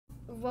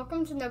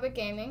Welcome to Nobit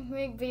Gaming. We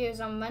make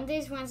videos on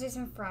Mondays, Wednesdays,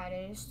 and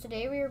Fridays.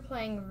 Today we are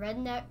playing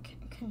Redneck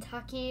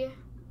Kentucky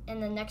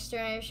and the next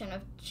generation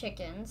of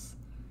chickens.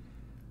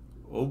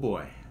 Oh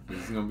boy,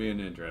 this is gonna be an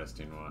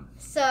interesting one.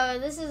 So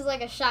this is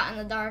like a shot in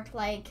the dark,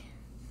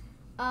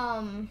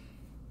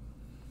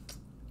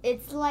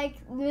 it's like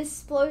the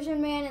Explosion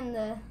Man and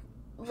the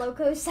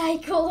Loco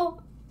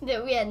Cycle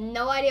that we had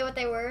no idea what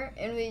they were,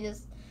 and we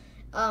just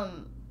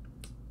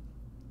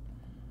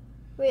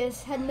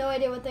had no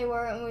idea what they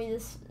were, and we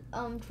just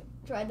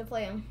tried to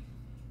play them.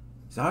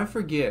 So I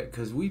forget,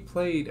 because we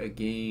played a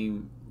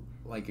game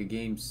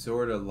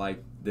sort of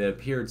like, that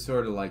appeared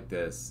sort of like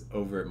this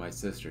over at my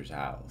sister's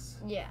house.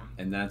 Yeah.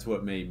 And that's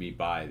what made me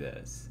buy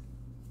this.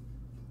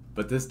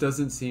 But this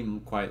doesn't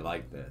seem quite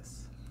like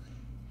this.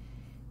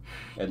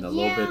 And the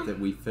little bit that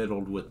we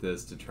fiddled with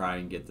this to try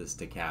and get this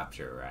to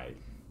capture, right?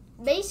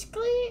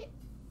 Basically,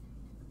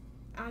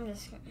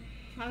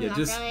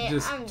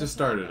 just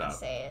start it up.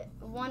 Say it.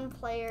 One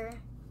player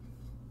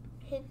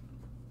hit.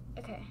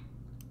 Okay.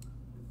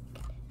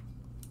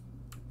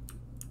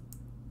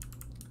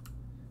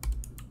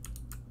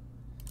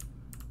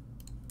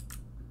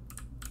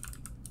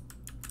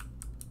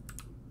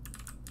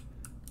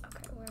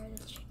 Okay, where are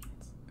the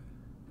chickens?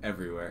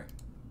 Everywhere,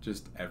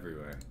 just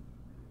everywhere.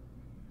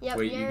 Yep.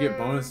 Wait, you get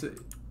bonus.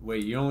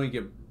 Wait, you're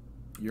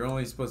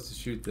only supposed to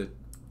shoot the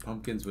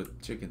pumpkins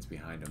with chickens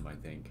behind them, I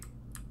think.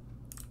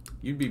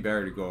 You'd be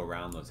better to go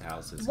around those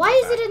houses. Why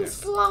is it in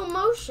slow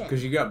motion?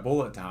 Because you got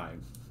bullet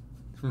time.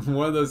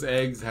 One of those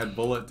eggs had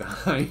bullet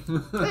time.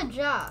 Good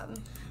job.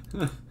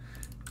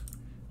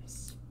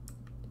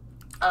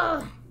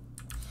 Ugh.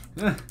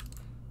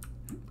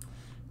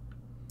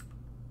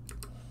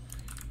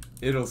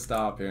 It'll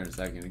stop here in a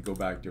second and go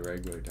back to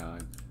regular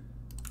time.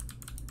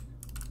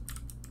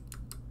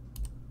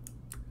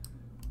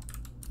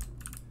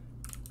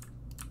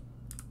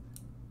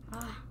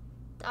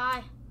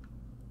 Die.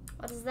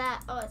 What is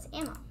that? Oh, it's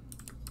ammo.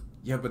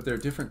 Yeah, but they're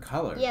different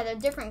colors. Yeah, they're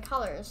different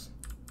colors.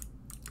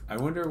 I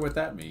wonder what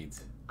that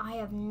means. I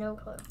have no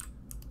clue.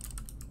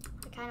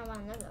 I kind of want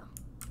to know, though.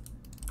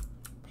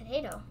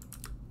 Potato.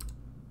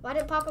 Why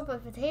did it pop up a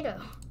potato?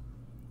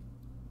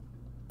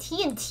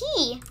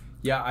 TNT?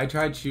 Yeah, I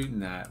tried shooting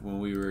that when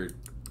we were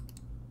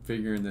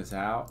figuring this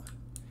out.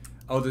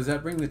 Oh, does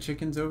that bring the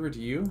chickens over to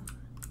you?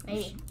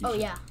 Maybe.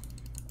 Yeah.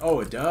 Oh,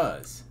 it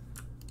does.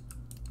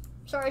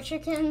 Sorry,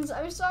 chickens.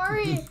 I'm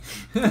sorry.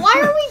 Why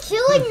are we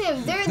killing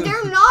them? They're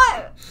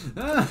not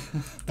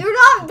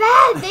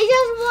bad. They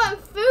just want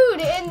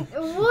food. And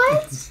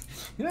what?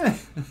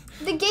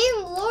 The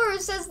game lore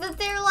says that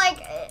they're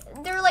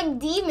like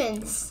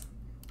demons.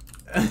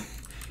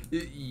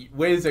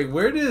 Wait a second.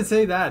 Where did it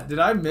say that? Did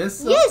I miss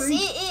something?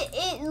 Yes,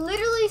 it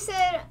literally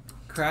said.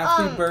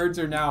 Crafty birds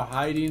are now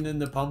hiding in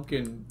the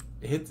pumpkin.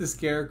 Hit the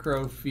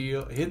scarecrow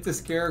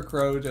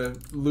to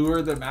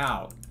lure them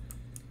out.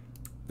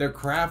 They're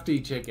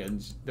crafty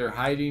chickens. They're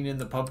hiding in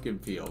the pumpkin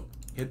field.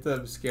 Hit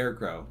the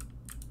scarecrow.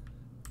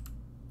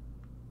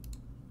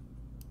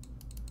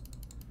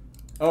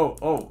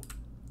 Oh.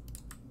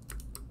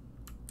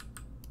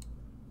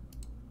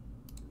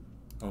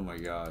 Oh my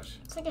gosh.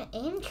 It's like an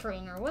aim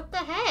trainer. What the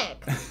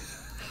heck?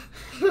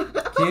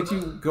 Can't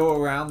you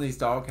go around these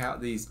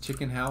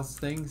chicken house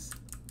things?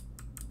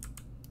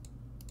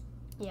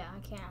 Yeah, I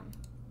can.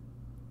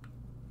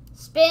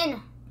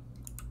 Spin.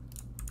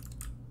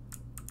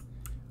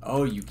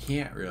 Oh, you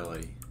can't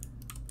really.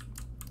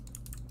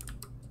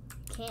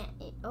 Can't.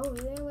 Oh,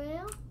 you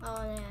will?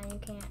 Oh, yeah, you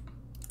can't.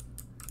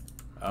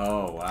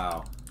 Oh,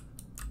 wow.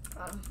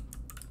 Got him.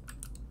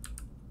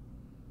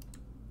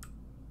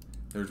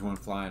 There's one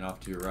flying off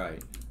to your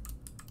right.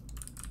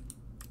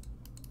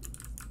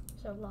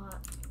 There's a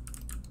lot.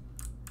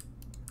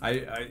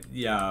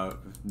 Yeah,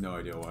 no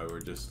idea why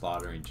we're just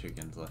slaughtering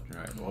chickens left and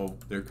right. Oh,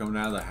 they're coming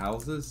out of the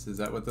houses? Is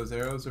that what those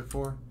arrows are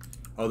for?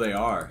 Oh, they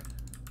are.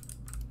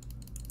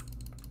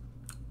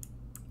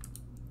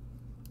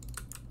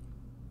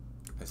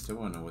 I still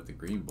want to know what the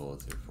green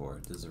bullets are for.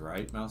 Does the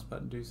right mouse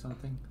button do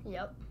something?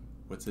 Yep.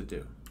 What's it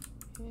do?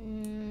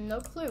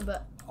 No clue,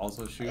 but...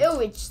 Also shoots? Oh,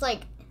 it's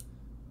like...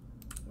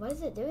 What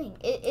is it doing?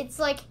 It's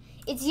like...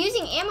 It's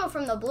using ammo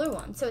from the blue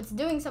one, so it's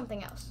doing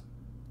something else.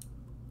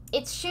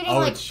 It's shooting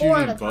four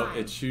at a time.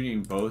 It's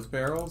shooting both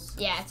barrels?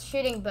 Yeah, it's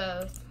shooting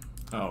both.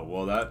 Oh,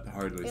 well that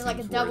hardly seems like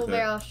a worth double it.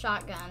 barrel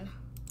shotgun.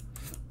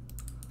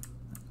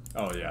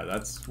 Oh yeah,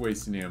 that's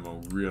wasting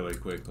ammo really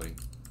quickly.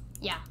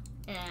 Yeah.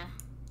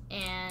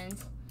 And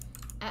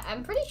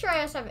I'm pretty sure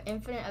I also have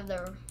infinite of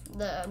the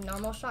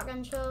normal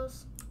shotgun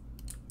shells.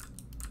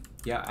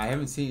 Yeah, I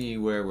haven't seen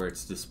anywhere where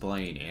it's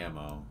displaying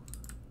ammo.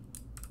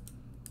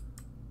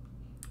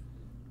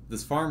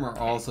 This farmer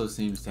also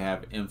seems to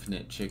have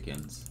infinite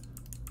chickens.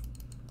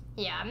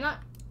 Yeah, I'm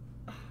not...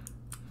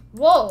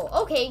 Whoa,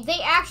 okay,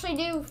 they actually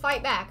do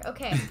fight back,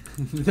 okay.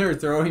 They're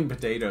throwing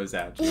potatoes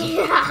at you.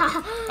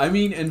 Yeah. I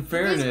mean, in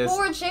fairness... These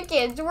poor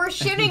chickens, we're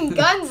shooting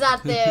guns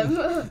at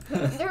them.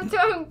 They're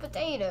throwing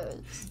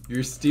potatoes.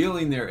 You're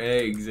stealing their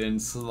eggs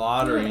and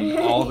slaughtering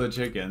all the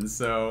chickens,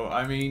 so,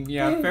 I mean,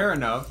 yeah, fair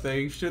enough.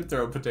 They should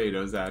throw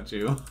potatoes at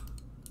you.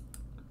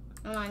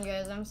 Come on,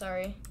 guys. I'm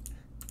sorry.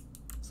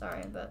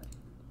 Sorry, but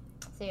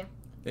see ya.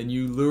 And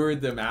you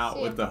lured them out See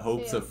ya. with the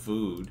hopes See ya. of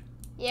food.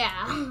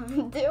 Yeah.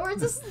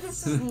 This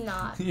is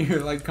not. You're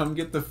like, come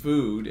get the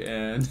food,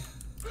 and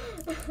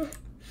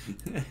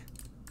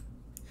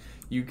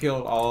you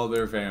killed all of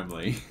their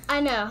family.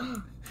 I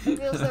know. I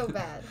feel so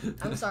bad.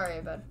 I'm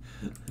sorry, bud.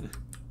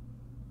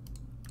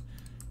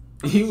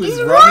 He was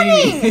He's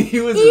running. running!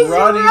 He was He's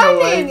running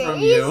away from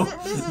you.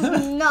 This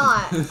is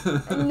not.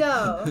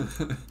 No.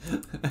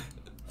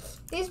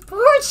 These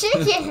poor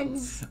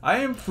chickens. I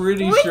am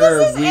pretty When sure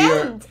does this we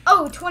end?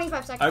 Oh,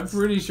 25 seconds. I'm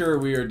pretty sure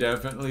we are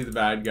definitely the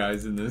bad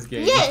guys in this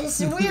game.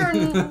 Yes, we are.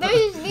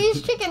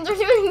 These chickens are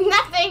doing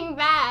nothing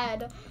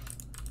bad.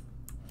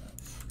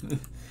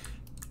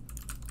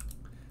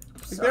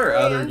 There are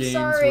other I'm games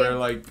sorry. where,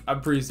 like,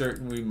 I'm pretty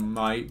certain we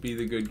might be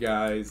the good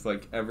guys.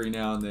 Like, every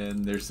now and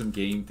then, there's some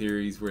game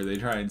theories where they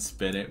try and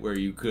spin it where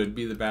you could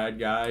be the bad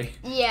guy.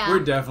 Yeah.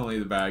 We're definitely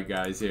the bad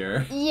guys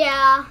here.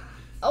 Yeah.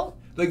 Oh.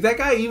 Like, that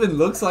guy even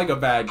looks like a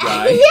bad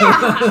guy.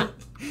 Yeah.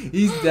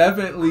 He's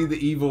definitely the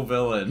evil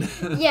villain.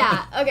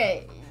 Yeah.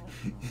 Okay.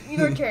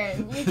 Your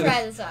turn. You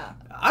try this out.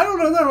 I don't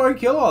know how I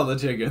kill all the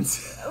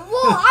chickens.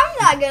 Well, I'm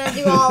not gonna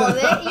do all of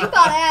it. You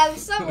gotta have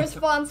some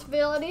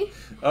responsibility.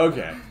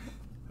 Okay.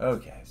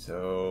 Okay,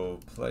 so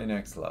play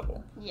next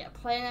level. Yeah,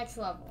 play next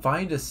level.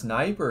 Find a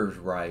sniper's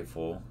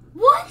rifle.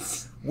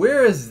 What?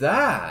 Where is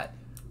that?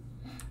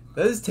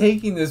 That is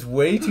taking this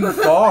way too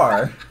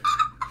far.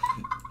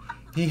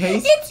 He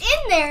hates. It's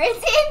in there.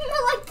 It's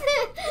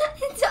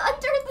it's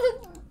under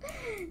the.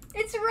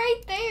 It's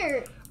right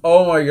there.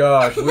 Oh my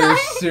gosh, we're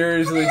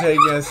seriously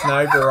taking a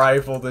sniper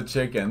rifle to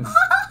chickens.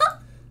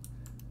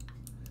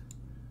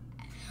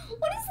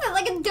 What is that?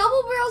 Like a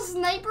double barrel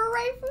sniper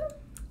rifle?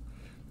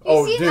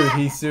 Oh, see dude, that?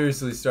 he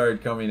seriously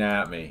started coming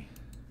at me.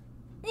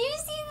 Do you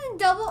see the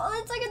double?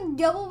 It's like a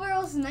double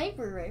barrel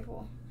sniper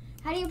rifle.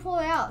 How do you pull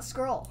it out?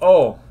 Scroll.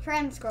 Oh, Try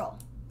and scroll.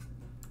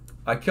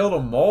 I killed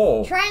a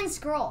mole. Try and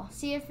scroll.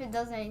 See if it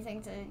does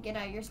anything to get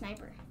out your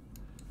sniper.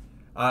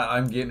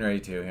 I'm getting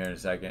ready to here in a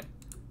second.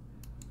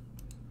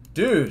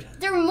 Dude.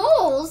 They're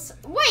moles?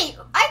 Wait,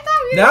 I thought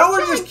we were Now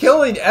we're just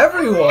killing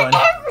everyone.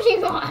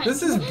 Everyone.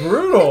 This is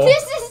brutal.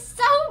 This is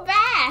so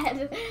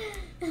bad.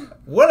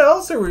 What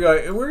else are we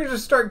going? We're going to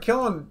just start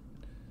killing.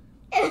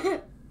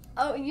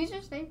 Oh, use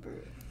your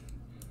sniper.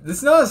 This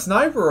is not a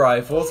sniper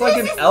rifle. It's like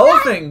an This is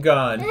elephant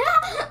gun.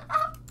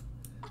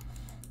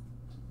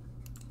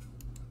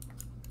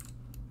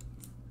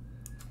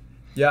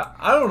 Yeah,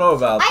 I don't know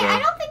about I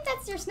that. don't think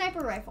that's your sniper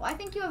rifle. I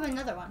think you have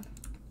another one.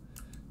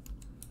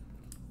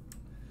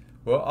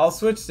 Well, I'll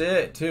switch to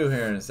it too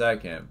here in a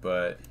second,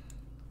 but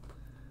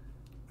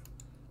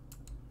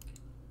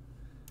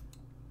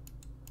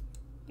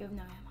You have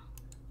no ammo.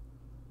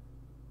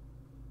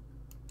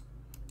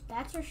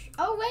 That's your.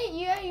 Oh wait,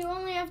 yeah, you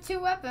only have 2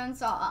 weapons,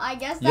 so I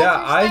guess that's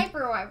your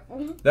sniper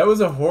rifle. that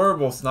was a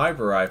horrible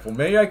sniper rifle.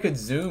 Maybe I could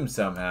zoom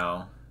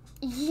somehow.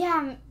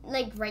 Yeah,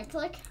 like right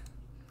click,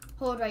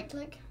 hold right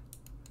click.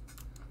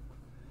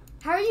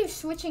 How are you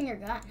switching your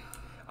gun?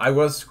 I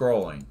was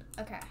scrolling.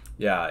 Okay.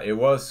 Yeah, it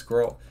was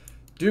scroll.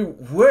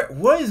 Dude,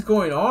 what is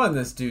going on in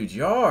this dude's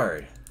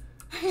yard?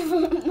 I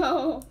don't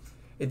know.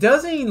 It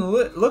doesn't even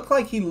look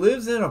like he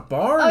lives in a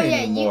barn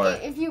anymore. Oh yeah,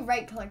 if you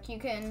right click, you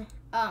can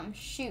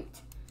shoot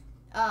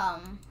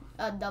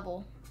a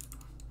double.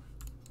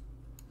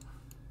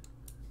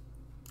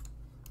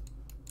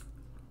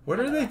 What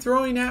are they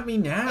throwing at me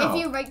now?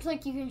 If you right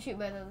click, you can shoot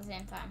both at the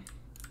same time.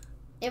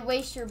 It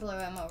wastes your blue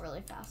ammo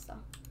really fast though.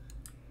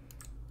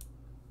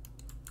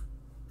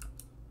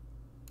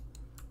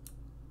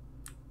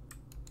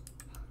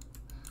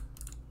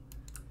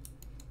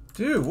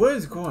 Dude, what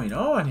is going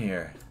on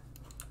here?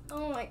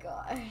 Oh my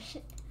gosh.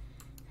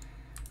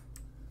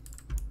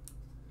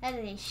 That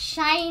is a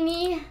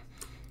shiny,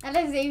 that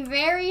is a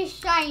very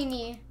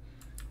shiny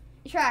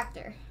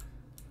tractor.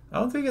 I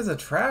don't think it's a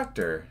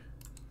tractor.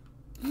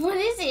 What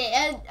is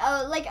it?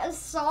 Like a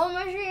saw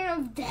machine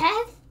of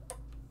death?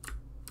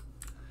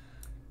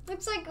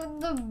 Looks like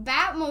the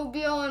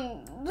Batmobile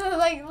and the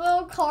like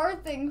little car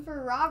thing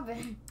for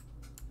Robin.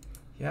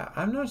 Yeah,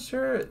 I'm not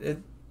sure.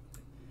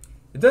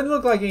 It doesn't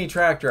look like any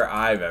tractor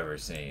I've ever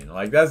seen.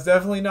 Like, that's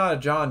definitely not a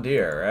John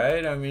Deere,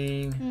 right? I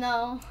mean...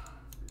 No.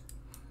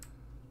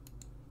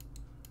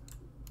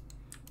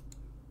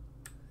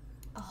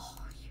 Oh,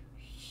 you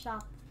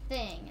shot the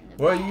thing in the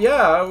back.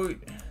 Yeah.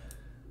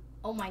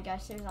 Oh my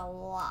gosh, there's a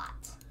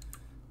lot.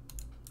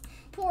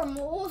 Poor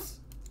moles.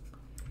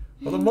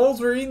 Well, the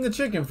moles were eating the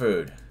chicken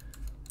food.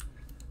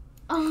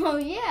 Oh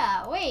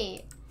yeah,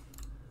 wait.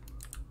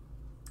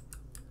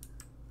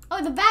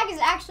 Oh, the bag is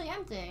actually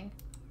emptying.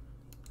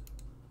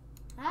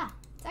 Ah,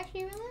 it's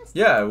actually realistic.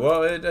 Yeah,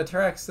 well, it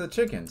attracts the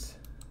chickens.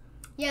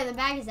 Yeah, the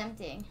bag is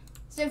emptying.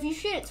 So if you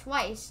shoot it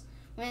twice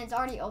when it's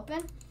already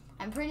open,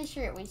 I'm pretty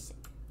sure it wastes it.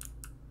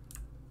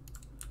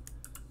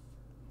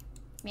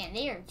 Man,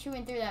 they are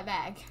chewing through that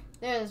bag.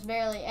 There's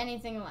barely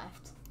anything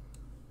left.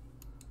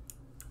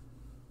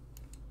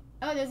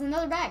 Oh, there's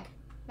another bag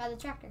by the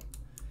tractor.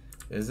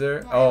 Is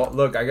there? Yeah. Oh,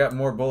 look, I got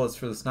more bullets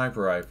for the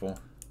sniper rifle.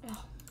 Oh,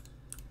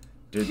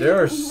 Dude,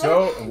 there are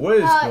so... What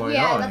is going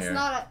yeah, on that's here?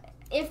 not a...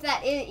 If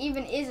that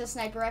even is a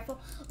sniper rifle.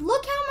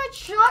 Look how much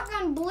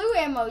shotgun blue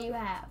ammo you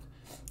have.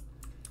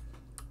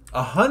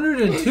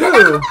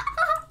 102?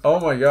 Oh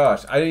my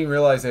gosh. I didn't even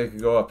realize I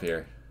could go up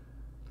here.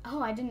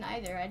 Oh, I didn't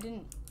either. I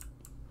didn't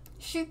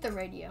shoot the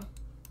radio.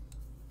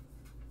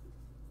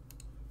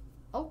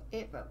 Oh,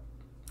 it broke.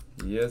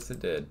 Yes, it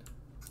did.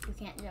 You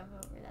can't jump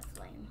over. That's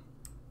lame.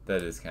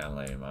 That is kind of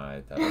lame. I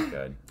thought I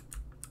could.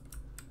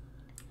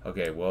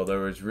 Okay, well, there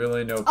was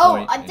really no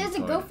point. Oh, there's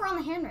a gopher on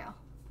the handrail.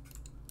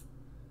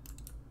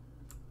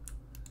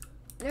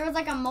 There was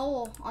like a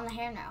mole on the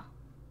handrail.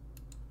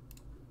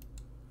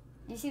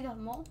 You see the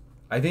mole?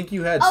 I think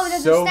you had Oh,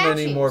 so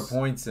many more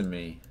points than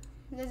me.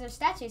 Those are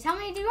statues. How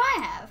many do I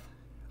have?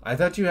 I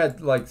thought you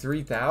had like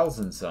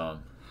 3,000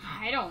 some.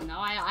 I don't know.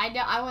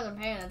 I wasn't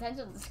paying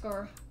attention to the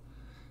score.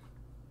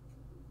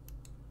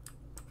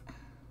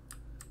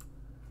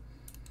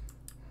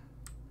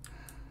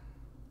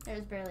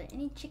 There's barely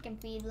any chicken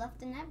feed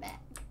left in that bag.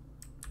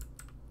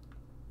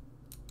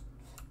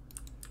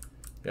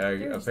 Yeah,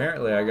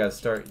 apparently I gotta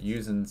start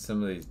using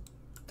some of these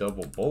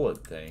double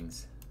bullet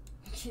things.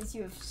 Because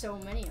you have so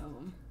many of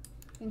them.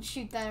 You can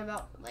shoot that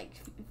about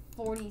like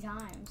 40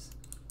 times.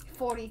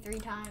 43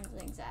 times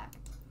exact.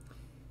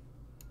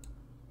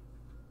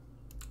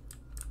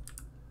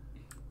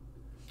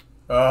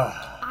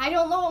 I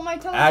don't know what my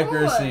total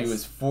accuracy was.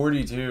 was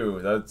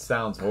 42. That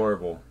sounds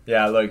horrible.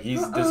 Yeah, look,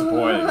 he's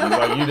disappointed. He's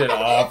like, you did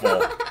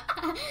awful.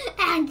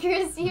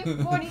 Accuracy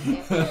of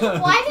 42.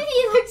 Why did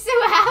he look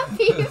so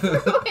happy for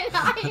when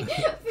I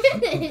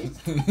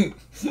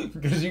finished?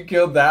 Because you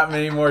killed that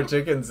many more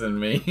chickens than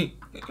me.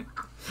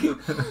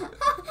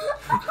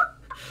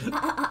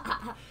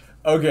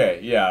 Okay,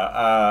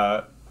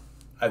 yeah.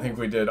 I think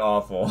we did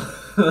awful.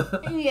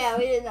 Yeah,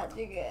 we did not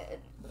do good.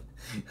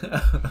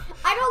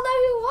 I don't know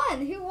who won.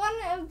 Who won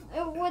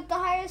with the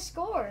highest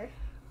score?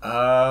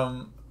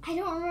 I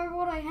don't remember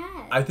what I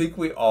had. I think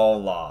we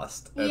all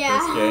lost at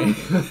this game.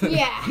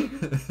 Yeah.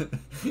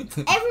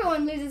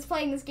 Everyone loses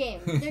playing this game.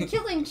 They're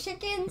killing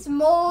chickens,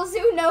 moles,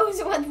 who knows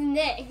what's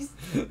next.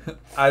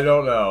 I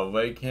don't know,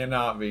 but it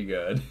cannot be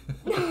good.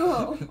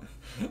 No.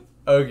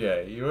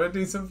 Okay, you want to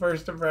do some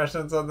first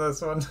impressions on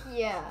this one?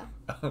 Yeah.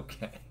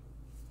 Okay.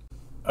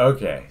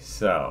 Okay,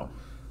 so.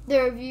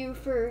 The review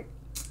for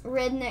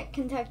Redneck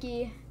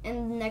Kentucky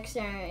and the next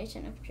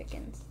generation of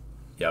chickens.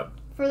 Yep.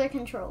 For the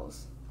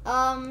controls.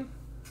 There's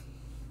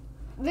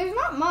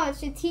not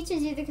much. It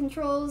teaches you the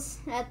controls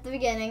at the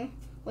beginning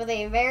with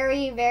a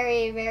very,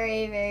 very,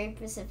 very, very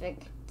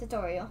specific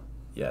tutorial.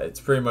 Yeah,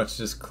 it's pretty much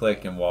just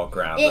click and walk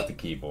around with the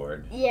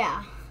keyboard.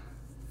 Yeah.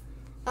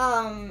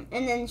 And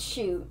then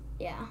shoot.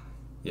 Yeah.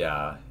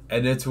 Yeah,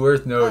 and it's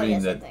worth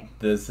noting that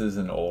this is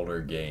an older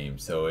game,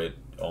 so it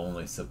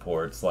only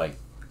supports like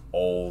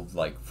old,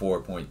 like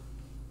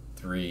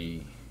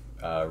 4.3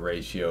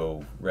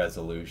 ratio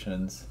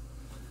resolutions.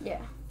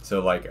 Yeah.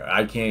 So like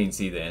I can't even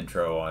see the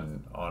intro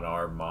on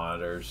our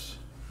monitors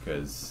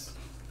because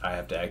I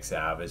have to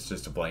XAV. It's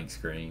just a blank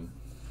screen.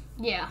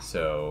 Yeah.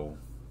 So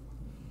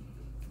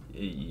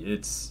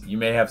it's you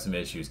may have some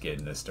issues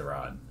getting this to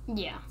run.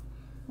 Yeah.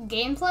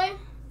 Gameplay?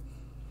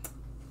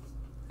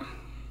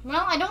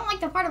 Well, I don't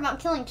like the part about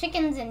killing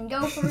chickens and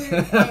gophers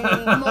and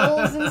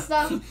moles and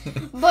stuff,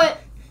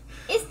 but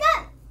it's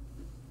not.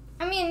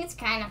 I mean, it's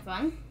kind of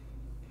fun.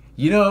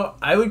 You know,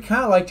 I would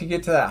kind of like to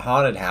get to that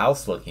haunted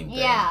house looking thing.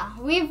 Yeah,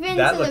 we've been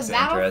that to the looks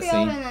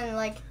battlefield and then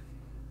like,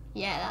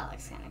 yeah, that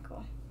looks kind of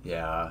cool.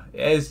 Yeah,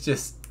 it's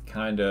just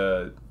kind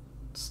of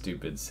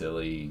stupid,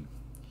 silly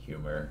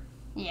humor.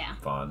 Yeah.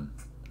 Fun.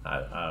 I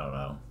don't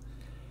know.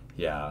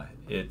 Yeah,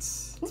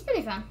 it's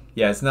pretty fun.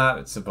 Yeah, it's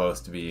not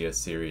supposed to be a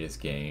serious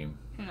game.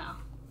 No.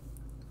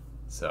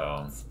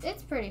 So.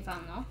 It's pretty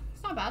fun though.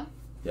 It's not bad.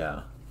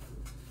 Yeah.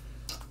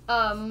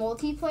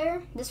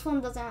 Multiplayer. This one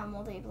doesn't have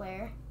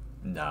multiplayer.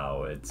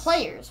 No, it's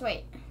players.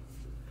 Wait.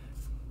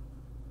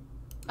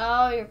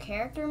 Oh, your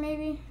character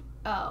maybe.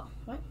 Oh,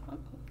 what?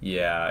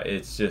 Yeah,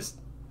 it's just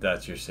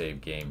that's your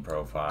save game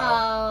profile.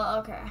 Oh,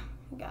 okay,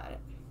 got it.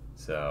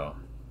 So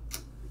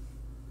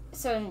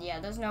yeah,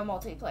 there's no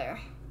multiplayer.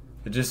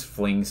 It just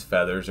flings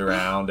feathers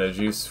around as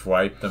you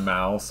swipe the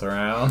mouse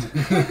around.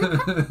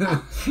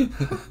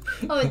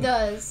 Oh, it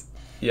does.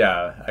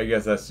 Yeah, I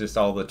guess that's just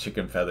all the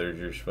chicken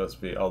feathers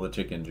all the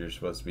chickens you're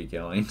supposed to be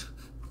killing.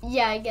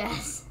 Yeah, I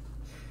guess.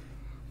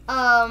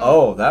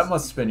 Oh, that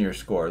must have been your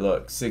score.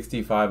 Look,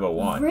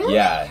 6501. Really?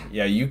 Yeah,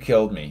 you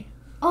killed me.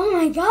 Oh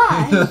my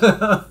gosh.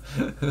 I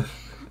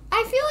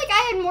feel like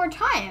I had more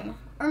time.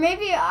 Or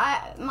maybe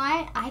I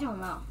don't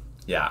know.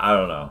 Yeah, I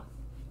don't know.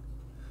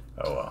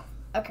 Oh well.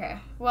 Okay.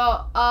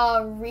 Well,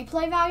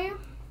 replay value?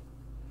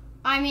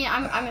 I mean,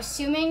 I'm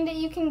assuming that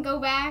you can go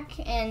back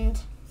and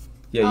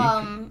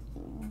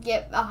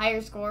get a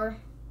higher score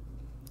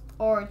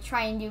or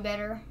try and do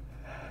better.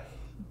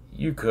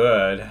 You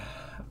could.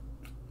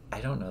 I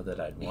don't know that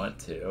I'd want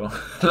to.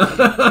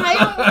 I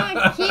don't want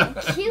to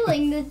keep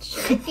killing the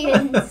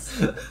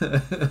chickens.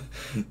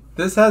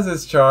 This has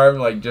its charm,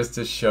 like, just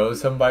to show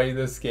somebody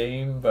this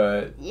game,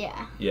 but...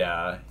 Yeah.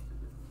 Yeah.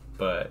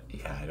 But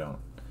yeah, I don't.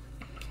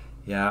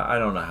 Yeah, I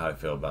don't know how I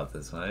feel about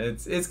this one.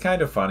 It's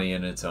kind of funny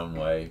in its own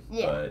way,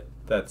 but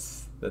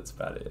that's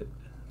about it.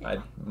 Yeah. I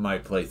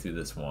might play through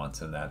this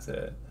once and that's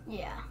it.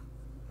 Yeah.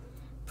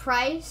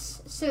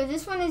 Price. So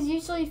this one is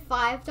usually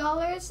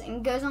 $5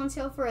 and goes on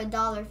sale for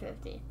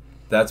 $1.50.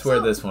 That's where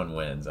this one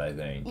wins, I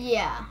think.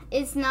 Yeah,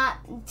 it's not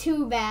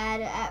too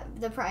bad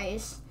at the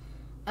price.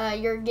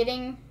 You're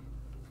getting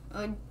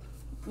a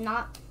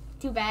not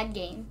too bad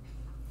game.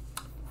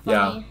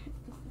 Funny,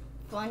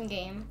 fun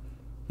game.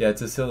 Yeah,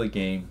 it's a silly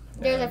game.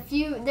 There's a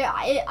few.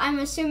 I'm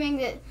assuming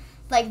that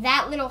like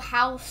that little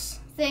house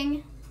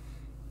thing,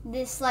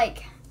 this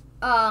like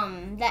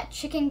that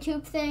chicken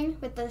coop thing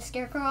with the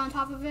scarecrow on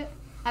top of it.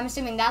 I'm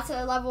assuming that's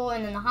a level,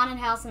 and then the haunted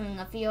house, and then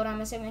the field.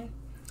 I'm assuming.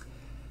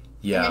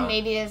 Yeah. And then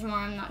maybe there's more.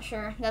 I'm not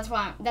sure. That's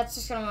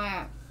just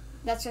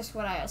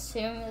what I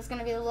assume is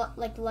gonna be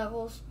like the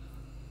levels.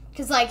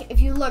 Cause like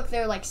if you look,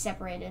 they're like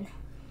separated,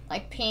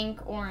 like pink,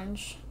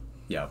 orange.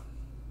 Yep.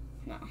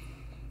 No.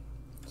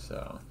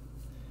 So.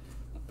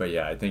 But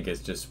yeah, I think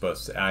it's just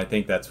supposed to. I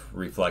think that's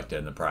reflected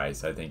in the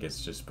price. I think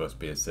it's just supposed to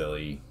be a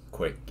silly,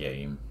 quick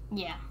game.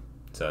 Yeah.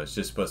 So it's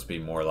just supposed to be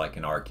more like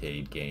an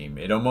arcade game.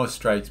 It almost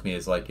strikes me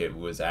as like it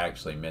was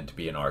actually meant to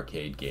be an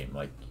arcade game,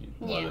 like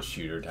one of the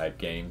shooter type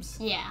games.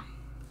 Yeah.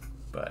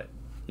 But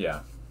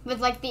yeah. With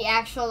like the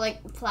actual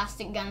like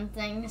plastic gun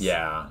things.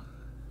 Yeah.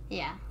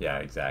 Yeah. Yeah,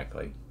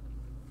 exactly.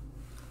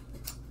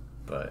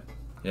 But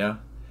yeah.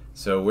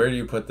 So where do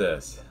you put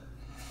this?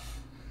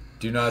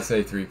 Do not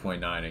say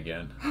 3.9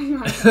 again. I'm not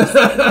going to say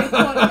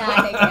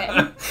 3.9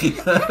 again.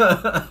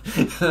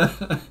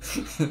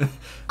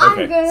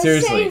 I'm going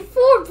to say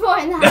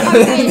 4.9.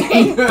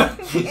 I'm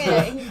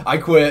kidding. I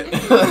quit.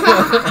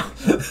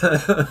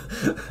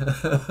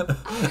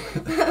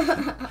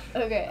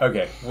 Okay.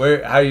 Okay.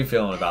 How are you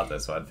feeling about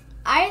this one?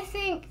 I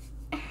think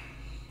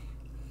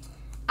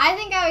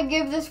I would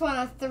give this one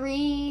a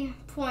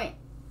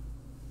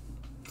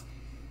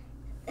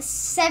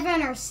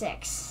 3.7 or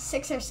 6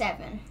 or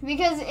 7,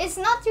 because it's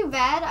not too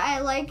bad.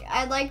 I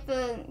like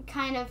the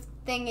kind of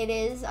thing it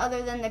is,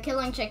 other than the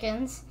killing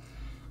chickens,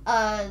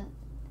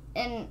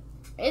 and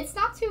it's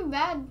not too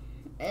bad.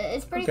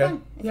 It's pretty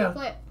fun if you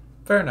play it.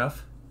 Fair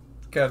enough.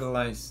 Got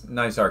a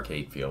nice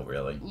arcade feel,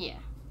 really. Yeah.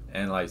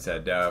 And like I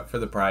said, for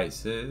the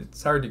price,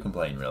 it's hard to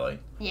complain, really.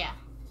 Yeah.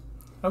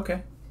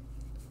 Okay.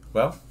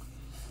 Well.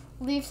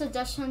 Leave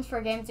suggestions for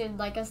games you'd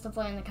like us to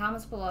play in the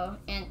comments below,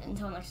 and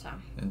until next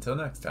time. Until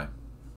next time.